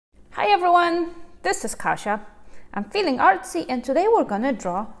Hi everyone, this is Kasia. I'm feeling artsy and today we're gonna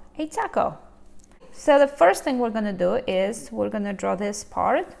draw a taco. So the first thing we're gonna do is we're gonna draw this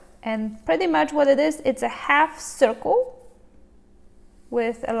part, and pretty much what it is, it's a half circle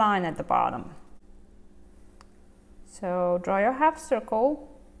with a line at the bottom. So draw your half circle.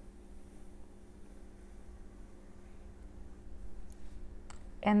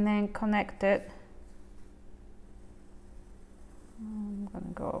 And then connect it. I'm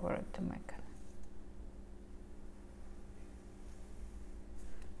gonna go over it to make it.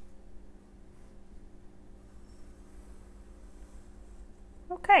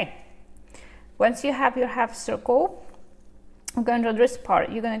 Okay, once you have your half circle, I'm going to draw this part.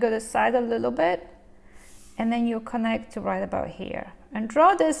 You're going to go to the side a little bit, and then you connect to right about here. And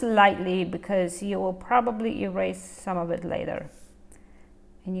draw this lightly because you will probably erase some of it later.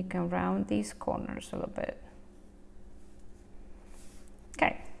 And you can round these corners a little bit.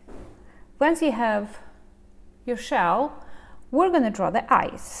 Okay, once you have your shell, we're going to draw the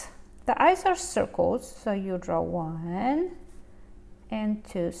eyes. The eyes are circles, so you draw 1 and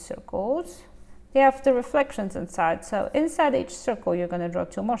 2 circles. They have the reflections inside, so inside each circle you're going to draw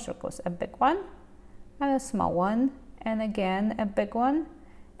 2 more circles, a big one and a small one, and again a big one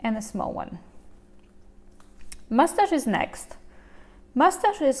and a small one. Mustache is next.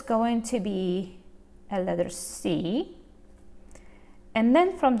 Mustache is going to be a letter C, and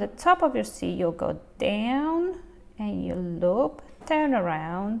then from the top of your C you'll go down and you loop, turn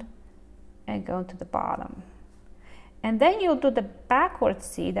around and go to the bottom. And then you'll do the backward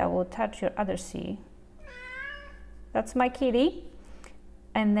C that will touch your other C. That's my kitty.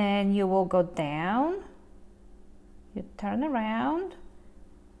 And then you will go down, you turn around,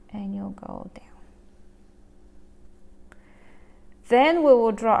 and you'll go down. Then we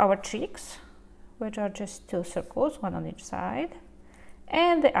will draw our cheeks, which are just 2 circles, 1 on each side,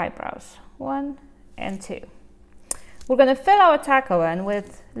 and the eyebrows, 1 and 2. We're gonna fill our taco in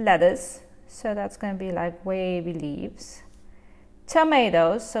with lettuce. So that's going to be like wavy leaves,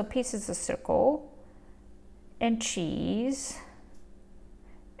 tomatoes, so pieces of circle, and cheese,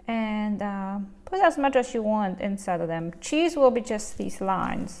 and put as much as you want inside of them. Cheese will be just these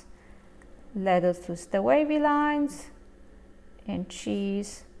lines. Lettuce is the wavy lines, and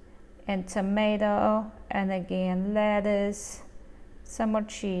cheese, and tomato, and again lettuce, some more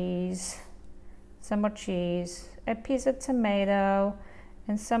cheese, a piece of tomato,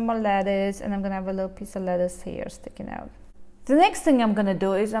 and some more lettuce, and I'm gonna have a little piece of lettuce here sticking out. The next thing I'm gonna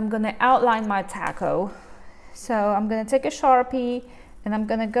do is I'm gonna outline my taco. So I'm gonna take a Sharpie and I'm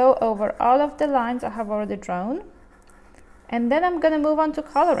gonna go over all of the lines I have already drawn, and then I'm gonna move on to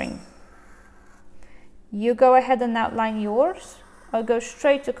coloring. You go ahead and outline yours. I'll go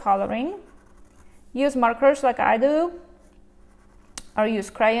straight to coloring. Use markers like I do, or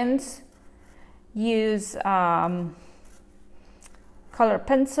use crayons, use color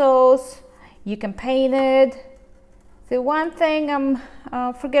pencils, you can paint it. The one thing I'm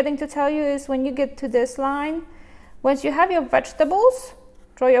forgetting to tell you is when you get to this line, once you have your vegetables,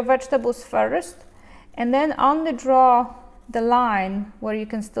 draw your vegetables first, and then only draw the line where you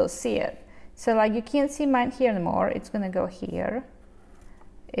can still see it. So like you can't see mine here anymore, it's gonna go here.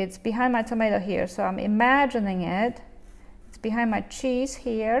 It's behind my tomato here, so I'm imagining it. It's behind my cheese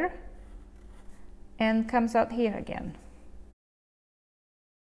here, and comes out here again.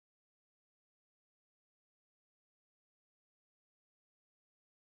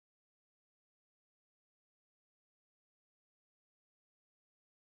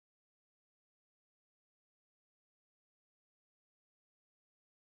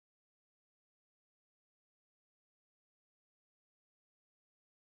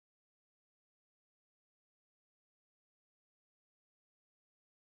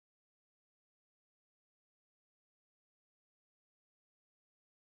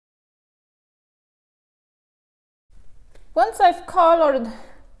 Once I've colored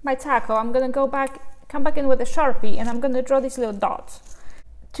my taco, I'm gonna come back in with a Sharpie, and I'm gonna draw these little dots.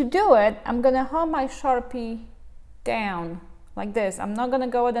 To do it, I'm gonna hold my Sharpie down like this. I'm not gonna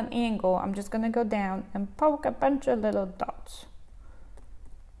go at an angle, I'm just gonna go down and poke a bunch of little dots.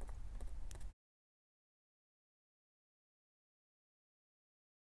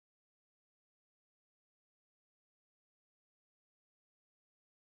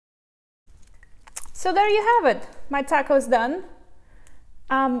 So there you have it, my taco is done.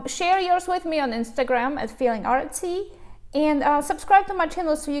 Share yours with me on Instagram at Feeling Artsy, and subscribe to my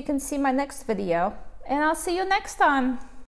channel so you can see my next video. And I'll see you next time.